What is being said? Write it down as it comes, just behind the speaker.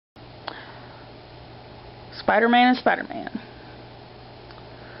Spider-Man is Spider-Man.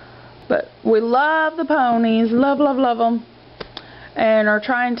 But we love the ponies, love, love, love them, and are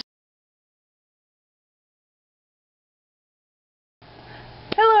trying to.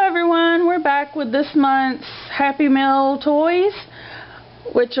 Hello everyone, we're back with this month's Happy Meal toys,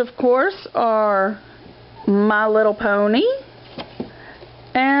 which of course are My Little Pony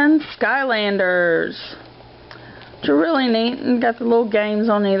and Skylanders, which are really neat, and got the little games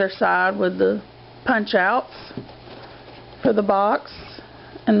on either side with the punch outs for the box,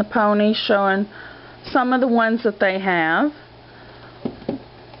 and the ponies showing some of the ones that they have.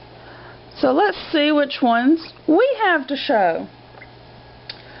 So let's see which ones we have to show.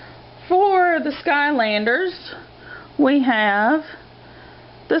 For the Skylanders, we have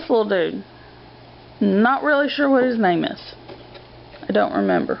this little dude. Not really sure what his name is. I don't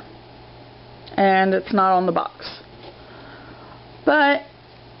remember. And it's not on the box. But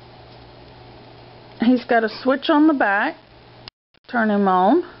he's got a switch on the back. Turn him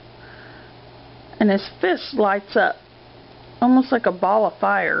on. And his fist lights up. Almost like a ball of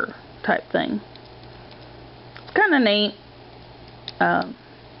fire type thing. It's kind of neat.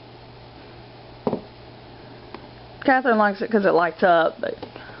 Catherine likes it because it lights up, but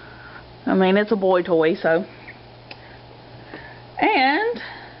I mean, it's a boy toy, so. And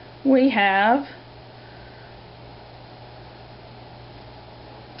we have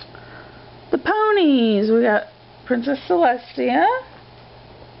the ponies. We got Princess Celestia,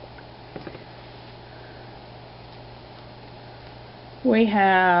 we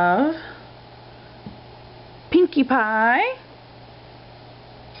have Pinkie Pie,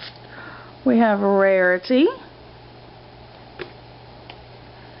 we have Rarity,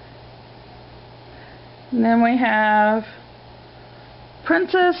 and then we have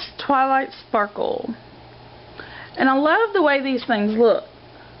Princess Twilight Sparkle. And I love the way these things look.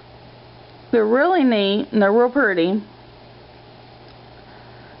 They're really neat and they're real pretty.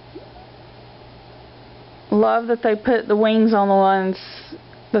 Love that they put the wings on the ones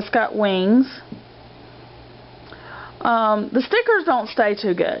that's got wings. The stickers don't stay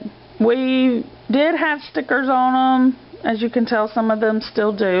too good. We did have stickers on them. As you can tell, some of them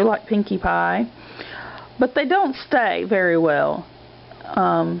still do, like Pinkie Pie. But they don't stay very well.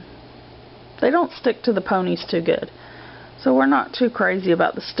 They don't stick to the ponies too good. So we're not too crazy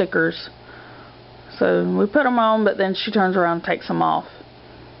about the stickers. So we put them on, but then she turns around and takes them off.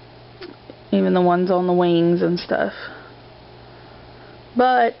 Even the ones on the wings and stuff.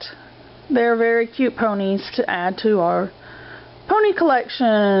 But they're very cute ponies to add to our pony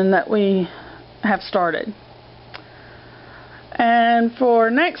collection that we have started. And for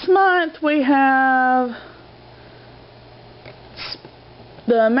next month we have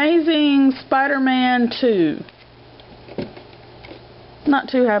The Amazing Spider-Man 2. Not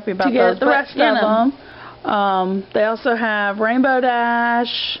too happy about those, the rest of them. They also have Rainbow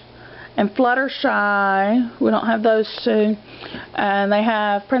Dash and Fluttershy. We don't have those two. And they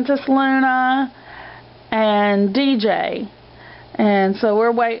have Princess Luna and DJ. And so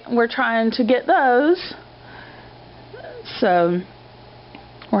we're trying to get those. So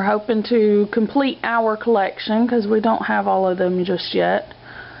we're hoping to complete our collection because we don't have all of them just yet.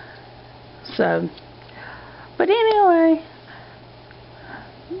 So, but anyway,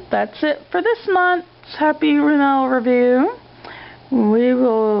 that's it for this month's Happy Meal review. We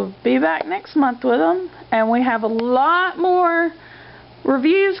will be back next month with them, and we have a lot more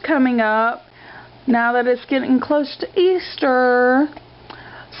reviews coming up now that it's getting close to Easter.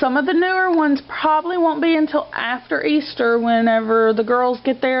 Some of the newer ones probably won't be until after Easter, whenever the girls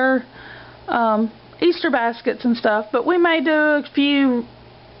get their Easter baskets and stuff, but we may do a few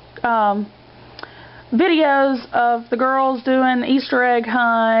videos of the girls doing Easter egg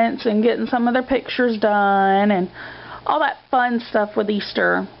hunts and getting some of their pictures done and all that fun stuff with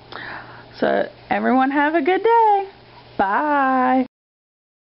Easter. So everyone have a good day. Bye.